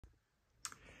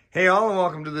Hey all, and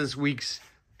welcome to this week's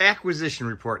acquisition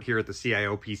report here at the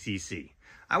CIOPCC.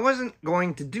 I wasn't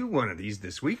going to do one of these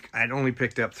this week. I'd only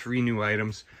picked up 3 new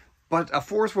items, but a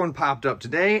 4th one popped up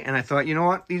today, and I thought, you know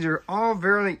what? These are all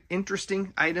very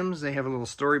interesting items. They have a little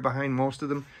story behind most of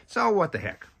them, so what the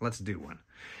heck? Let's do one.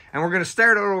 And we're going to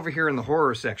start out over here in the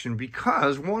horror section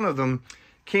because one of them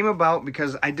came about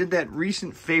because I did that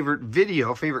recent favorite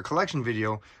collection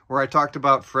video, where I talked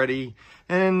about Freddy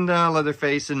and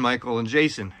Leatherface and Michael and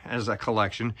Jason as a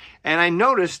collection. And I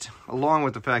noticed, along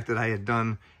with the fact that I had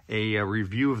done a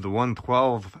review of the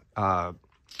 112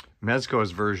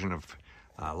 Mezco's version of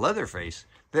Leatherface,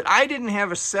 that I didn't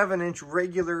have a 7-inch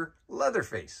regular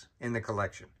Leatherface in the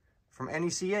collection from any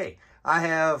CA. I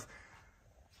have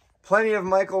plenty of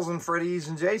Michaels and Freddys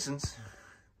and Jasons,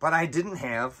 but I didn't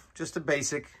have just a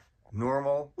basic,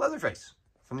 normal Leatherface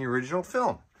from the original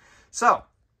film. So,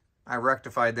 I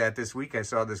rectified that this week. I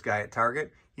saw this guy at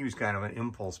Target. He was kind of an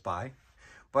impulse buy.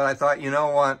 But I thought, you know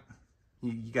what?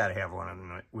 You got to have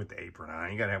one with the apron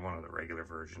on. You got to have one of the regular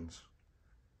versions.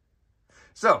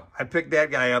 So, I picked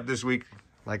that guy up this week.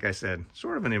 Like I said,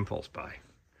 sort of an impulse buy.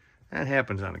 That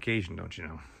happens on occasion, don't you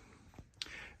know?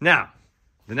 Now,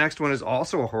 the next one is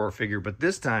also a horror figure, but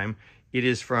this time it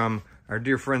is from our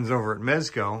dear friends over at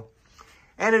Mezco,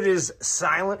 and it is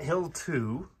Silent Hill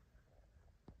 2,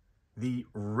 the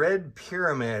Red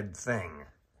Pyramid thing.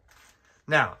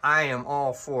 Now, I am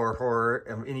all for horror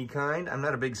of any kind. I'm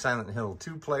not a big Silent Hill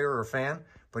 2 player or fan,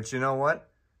 but you know what?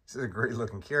 This is a great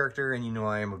looking character, and you know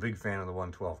I am a big fan of the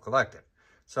 112 Collective.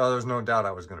 So there's no doubt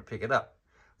I was going to pick it up.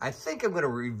 I think I'm going to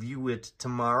review it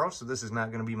tomorrow, so this is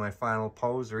not going to be my final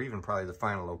pose or even probably the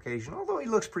final location, although he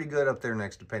looks pretty good up there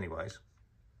next to Pennywise.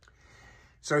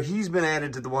 So he's been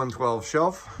added to the 112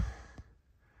 shelf.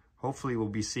 Hopefully we'll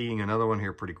be seeing another one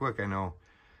here pretty quick. I know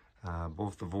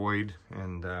both the Void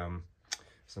and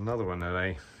it's another one that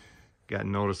I got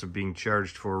notice of being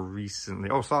charged for recently.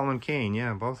 Oh, Solomon Kane.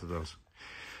 Yeah, both of those.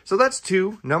 So that's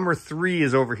 2. Number 3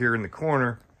 is over here in the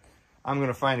corner. I'm going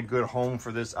to find a good home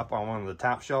for this up on one of the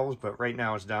top shelves, but right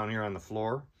now it's down here on the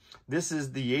floor. This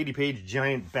is the 80-page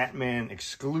giant Batman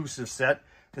exclusive set.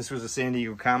 This was a San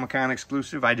Diego Comic-Con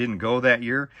exclusive. I didn't go that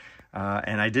year,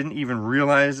 and I didn't even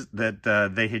realize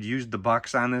that they had used the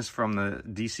box on this from the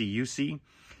DCUC.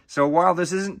 So while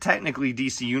this isn't technically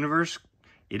DC Universe,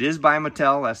 it is by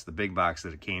Mattel. That's the big box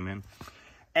that it came in.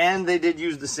 And they did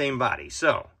use the same body.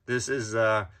 So this is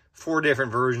 4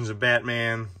 different versions of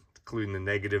Batman, including the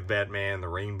negative Batman, the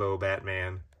rainbow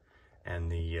Batman, and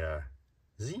the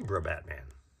zebra Batman.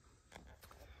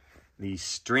 The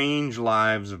Strange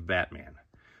Lives of Batman.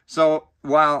 So,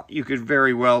 while you could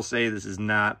very well say this is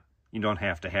not, you don't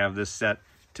have to have this set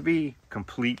to be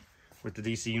complete with the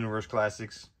DC Universe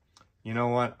Classics, you know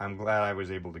what? I'm glad I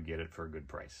was able to get it for a good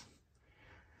price.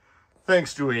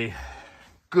 Thanks to a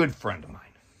good friend of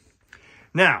mine.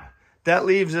 Now, that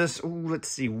leaves us, let's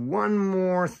see, one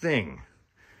more thing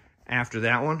after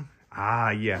that one. Ah,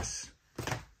 yes.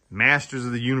 Masters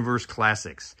of the Universe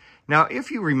Classics. Now,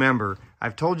 if you remember,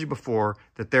 I've told you before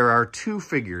that there are 2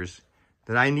 figures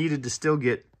that I needed to still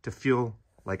get to feel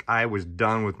like I was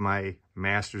done with my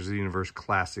Masters of the Universe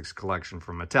Classics collection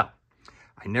from Mattel.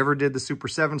 I never did the Super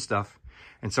 7 stuff,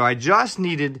 and so I just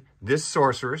needed this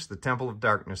Sorceress, the Temple of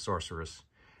Darkness Sorceress,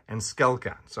 and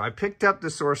Skelkon. So I picked up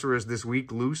the Sorceress this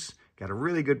week loose, got a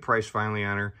really good price finally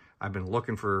on her. I've been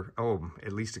looking for,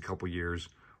 at least a couple years,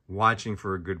 watching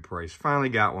for a good price. Finally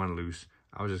got one loose.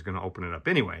 I was just going to open it up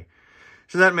anyway.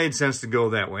 So that made sense to go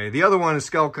that way. The other one is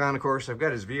Skelkon, of course. I've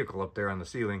got his vehicle up there on the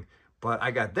ceiling. But I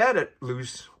got that at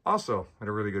loose also at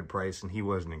a really good price, and he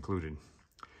wasn't included.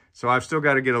 So I've still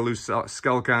got to get a loose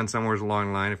Skelkon somewhere along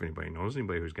the line. If anybody knows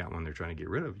anybody who's got one they're trying to get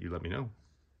rid of, you let me know.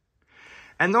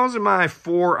 And those are my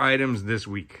 4 items this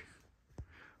week.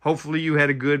 Hopefully you had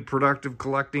a good, productive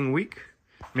collecting week.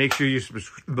 Make sure you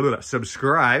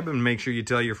subscribe and make sure you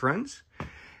tell your friends.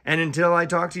 And until I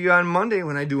talk to you on Monday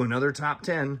when I do another top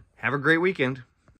 10, have a great weekend.